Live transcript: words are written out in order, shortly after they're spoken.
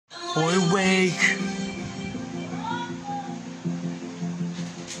or awake.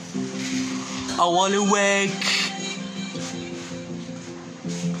 I wanna wake.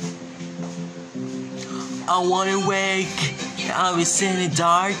 I wanna wake. I was in the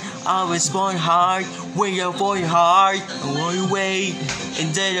dark. I was born hard. Waiting for your heart. I wanna wake.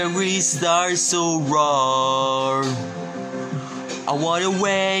 And then I restart so raw. I wanna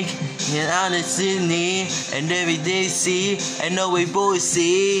wake. And I'm in Sydney. And every day see. And no we both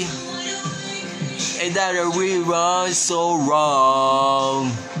see. And that I rerun so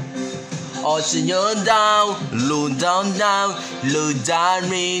wrong. Ocean down, low down, low down,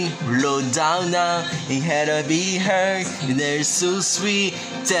 low down, down. He had to be heard, and they're so sweet.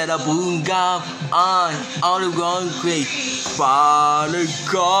 Tell a boom gum on the wrong quick. Father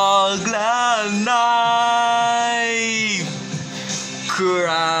God, night.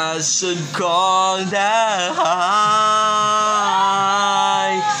 Crash and call that high.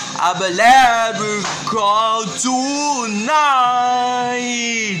 I believe we call tonight.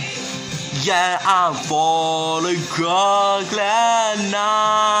 Yeah, I'm falling cold at night.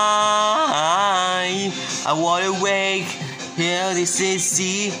 I wanna wake, here this is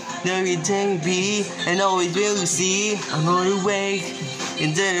see, there it can be, and always will see. I wanna wake,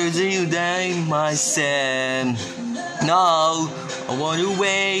 and then I'll do that myself. No, I wanna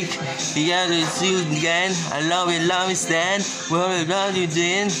wake, yeah, it's you again. I love it, stand. Well, I love you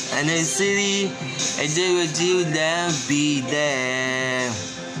then, and the city, and they will do that, be there.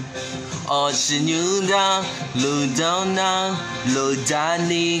 Ocean you down, low down now, low down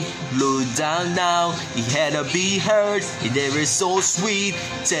knee, low down now. He had to be heard, they were so sweet.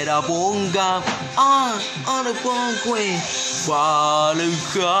 Said I won't go on the wrong way. While the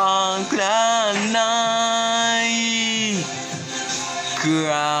clock night,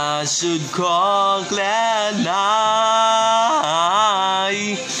 crash the clock night.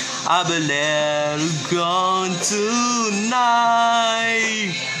 I believe it's gone tonight.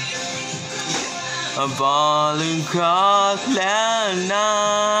 I'm falling cold now.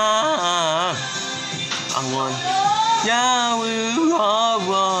 I want Yahweh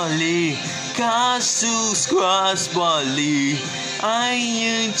Holy, cast to cross body. I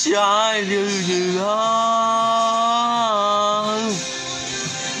enjoy you love.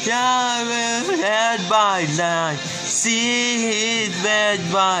 Yahweh head by night, see it bed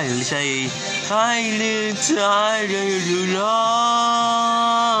by day. I live tired you love.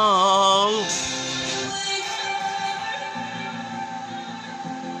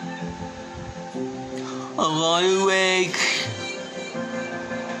 I wanna wake.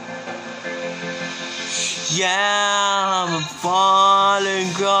 Yeah, I'm falling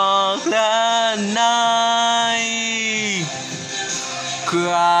cold at night.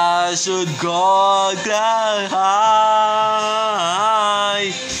 Crash and God high.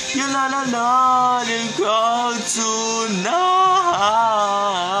 You're not alone in cold tonight.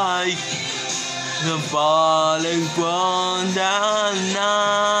 I'm falling cold at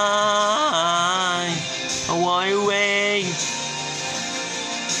night. I wanna wake.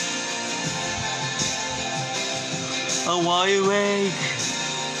 I wanna wake.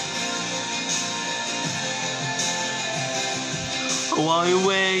 I wanna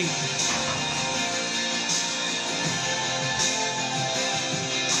wake.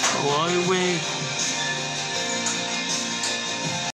 I wanna wake.